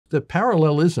the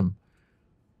parallelism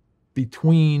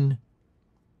between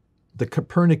the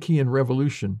Copernican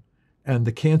revolution and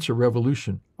the cancer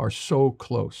revolution are so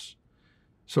close.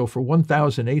 So for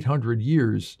 1,800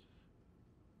 years,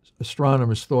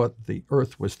 astronomers thought the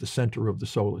Earth was the center of the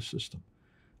solar system.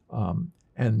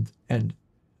 And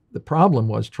the problem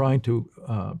was trying to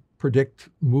predict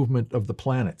movement of the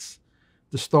planets.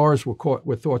 The stars were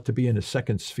thought to be in a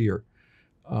second sphere.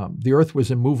 The Earth was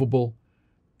immovable,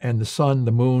 and the sun,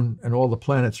 the moon, and all the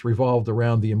planets revolved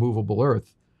around the immovable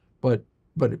Earth. But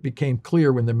it became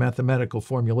clear in the mathematical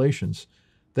formulations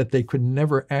that they could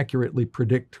never accurately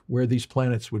predict where these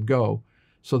planets would go.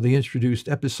 So they introduced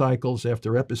epicycles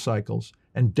after epicycles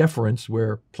and deference,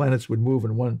 where planets would move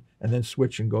in one and then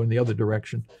switch and go in the other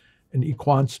direction, and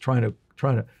equants trying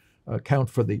to account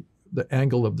for the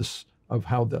angle of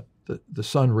how the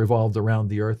sun revolved around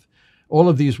the Earth. All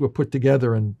of these were put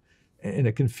together in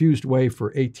a confused way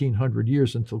for 1,800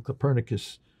 years until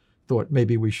Copernicus thought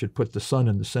maybe we should put the sun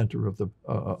in the center of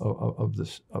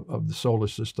the solar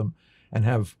system and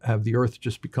have the Earth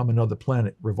just become another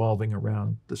planet revolving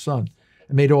around the sun.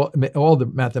 It made all the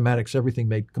mathematics, everything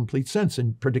made complete sense,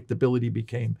 and predictability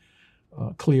became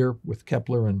clear with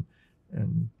Kepler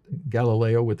and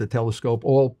Galileo with the telescope,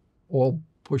 all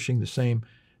pushing the same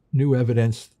new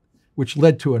evidence, which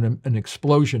led to an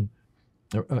explosion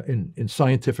in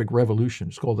scientific revolution.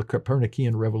 It's called the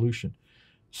Copernican revolution.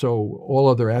 So all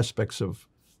other aspects of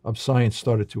science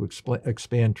started to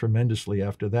expand tremendously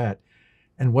after that.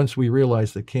 And once we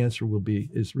realized that cancer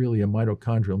is really a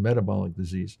mitochondrial metabolic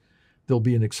disease, there'll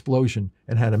be an explosion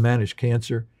in how to manage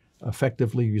cancer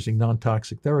effectively using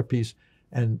non-toxic therapies,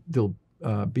 and there'll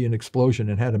be an explosion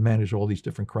in how to manage all these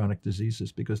different chronic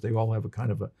diseases, because they all have a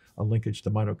kind of a linkage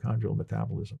to mitochondrial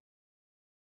metabolism.